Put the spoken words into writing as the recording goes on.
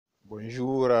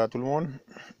Bonjour à tout le monde.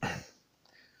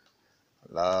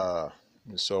 Là,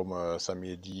 nous sommes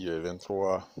samedi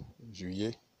 23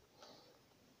 juillet.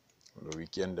 Le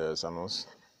week-end s'annonce.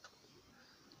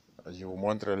 Je vous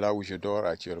montre là où je dors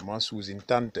actuellement, sous une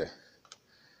tente.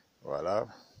 Voilà,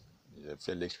 j'ai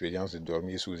fait l'expérience de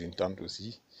dormir sous une tente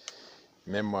aussi.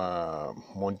 Même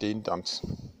monter une tente.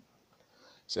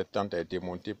 Cette tente a été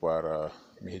montée par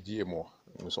Mehdi et moi.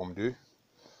 Nous sommes deux.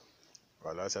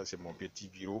 Voilà, ça c'est mon petit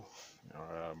bureau,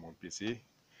 mon PC,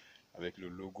 avec le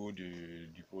logo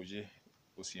du projet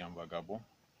aussi en vagabond.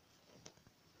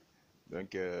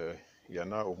 Donc il y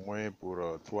en a au moins pour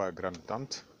 3 grandes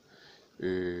tentes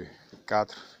et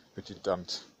 4 petites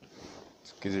tentes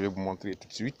que je vais vous montrer tout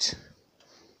de suite.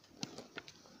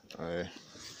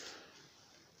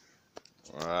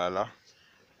 Voilà,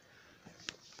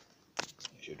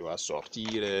 je dois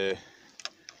sortir.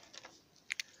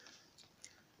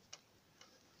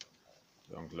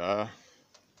 Donc là,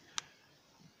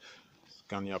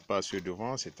 quand il n'y a pas ceux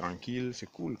devant, c'est tranquille, c'est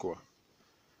cool quoi.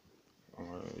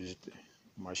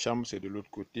 Ma chambre c'est de l'autre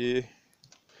côté,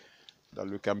 dans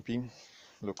le camping,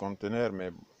 le conteneur,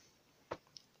 mais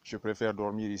je préfère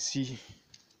dormir ici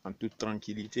en toute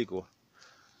tranquillité quoi.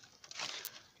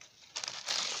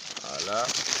 Voilà,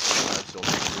 elles sont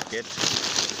toutes coquettes.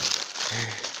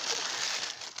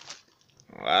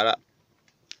 Voilà,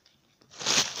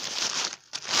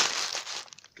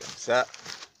 comme ça.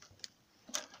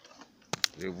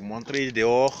 Je vais vous montrer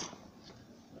dehors.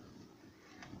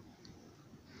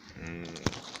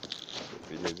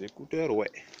 Les écouteurs,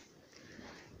 ouais.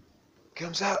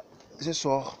 Comme ça, je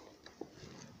sors.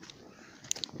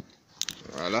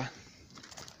 Voilà.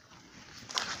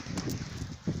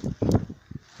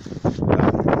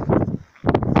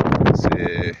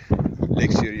 C'est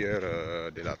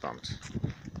l'extérieur de la tente.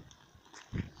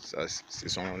 Ça, ce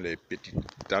sont les petites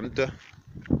tentes.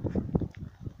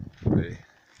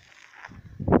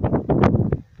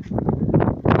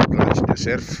 Plage de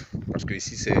surf, parce que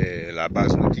ici c'est la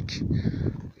base nautique.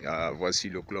 Voici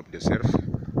le club de surf.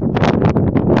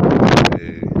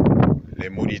 Et les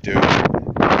moniteurs,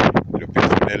 le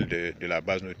personnel de la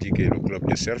base nautique et le club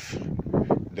de surf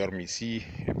dorment ici,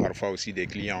 et parfois aussi des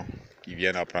clients qui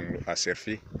viennent apprendre à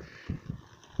surfer.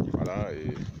 Voilà,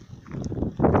 et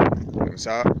comme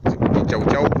ça, ciao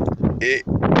ciao et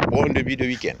bon début de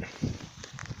week-end.